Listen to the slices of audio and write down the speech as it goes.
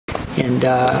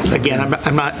And again,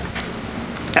 I'm not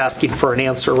asking for an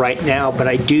answer right now, but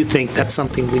I do think that's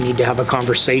something we need to have a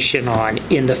conversation on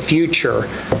in the future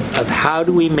of how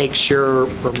do we make sure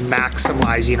we're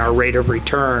maximizing our rate of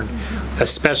return,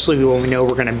 especially when we know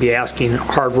we're going to be asking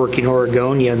hardworking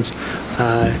Oregonians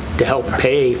to help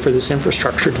pay for this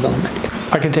infrastructure development.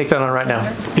 I can take that on right now.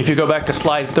 If you go back to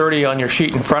slide 30 on your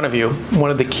sheet in front of you,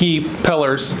 one of the key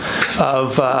pillars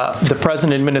of the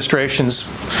present administration's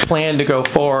plan to go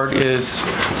forward is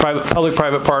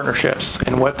public-private partnerships.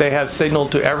 And what they have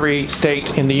signaled to every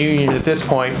state in the union at this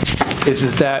point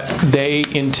is that they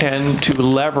intend to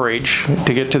leverage,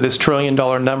 to get to this $1 trillion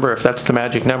number, if that's the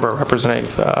magic number,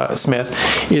 Representative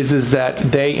Smith, is that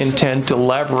they intend to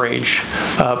leverage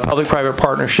public-private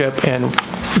partnership and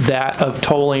that of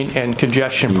tolling and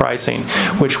congestion pricing,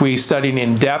 which we studied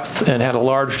in depth and had a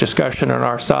large discussion on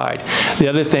our side. The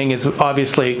other thing is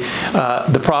obviously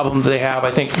the problem they have.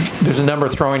 I think there's a number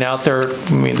throwing out there.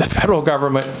 I mean, the federal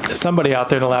government, somebody out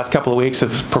there in the last couple of weeks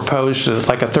has proposed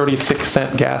like a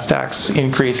 36-cent gas tax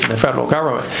increase in the federal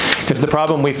government. Because the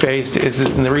problem we faced is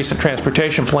in the recent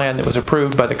transportation plan that was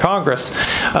approved by the Congress,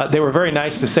 they were very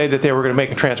nice to say that they were going to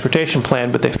make a transportation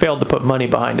plan, but they failed to put money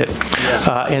behind it.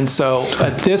 And so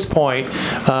at this point,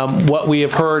 what we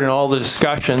have heard in all the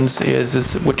discussions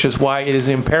is, which is why it is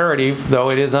imperative, though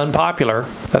it is unpopular,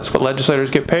 that's what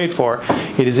legislators get paid for,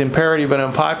 it is imperative and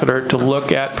unpopular to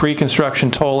look at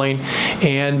pre-construction tolling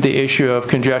and the issue of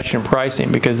congestion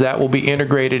pricing, because that will be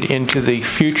integrated into the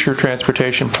future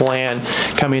transportation plan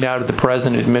coming out of the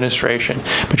present administration.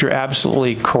 But you're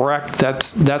absolutely correct.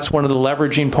 That's one of the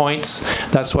leveraging points.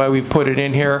 That's why we put it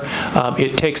in here.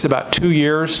 It takes about 2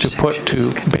 years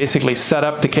to basically set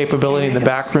up the capability in the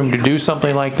back room to do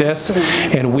something like this,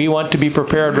 and we want to be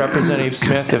prepared, Representative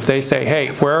Smith, if they say, hey,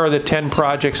 where are the 10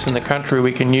 projects in the country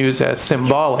we can use as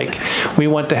symbolic? We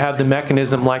want to have the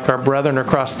mechanism like our brethren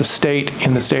across the state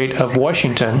in the state of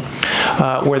Washington,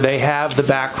 where they have the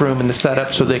back room and the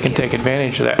setup so they can take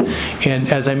advantage of that. And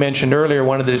as I mentioned earlier,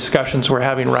 one of the discussions we're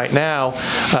having right now,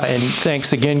 and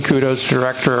thanks again, kudos to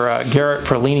Director Garrett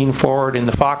for leaning forward in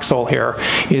the foxhole here,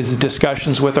 is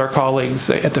discussions with our colleagues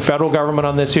at the federal government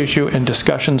on this issue and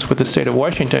discussions with the state of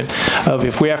Washington of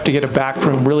if we have to get a back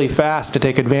room really fast to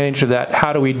take advantage of that,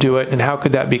 how do we do it and how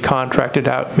could that be contracted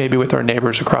out maybe with our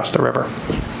neighbors across the river?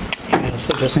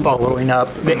 So just following up,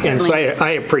 and so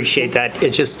I appreciate that.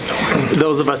 It's just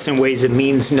those of us in Ways and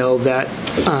Means know that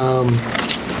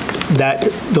that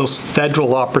those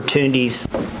federal opportunities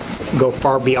go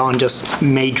far beyond just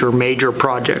major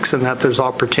projects, and that there's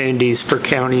opportunities for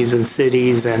counties and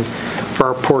cities and for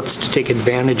our ports to take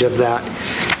advantage of that.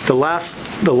 The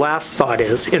last thought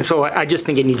is, and so I just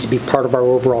think it needs to be part of our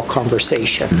overall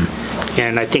conversation.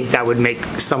 And I think that would make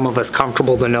some of us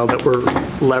comfortable to know that we're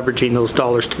leveraging those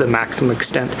dollars to the maximum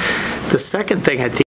extent. The second thing I think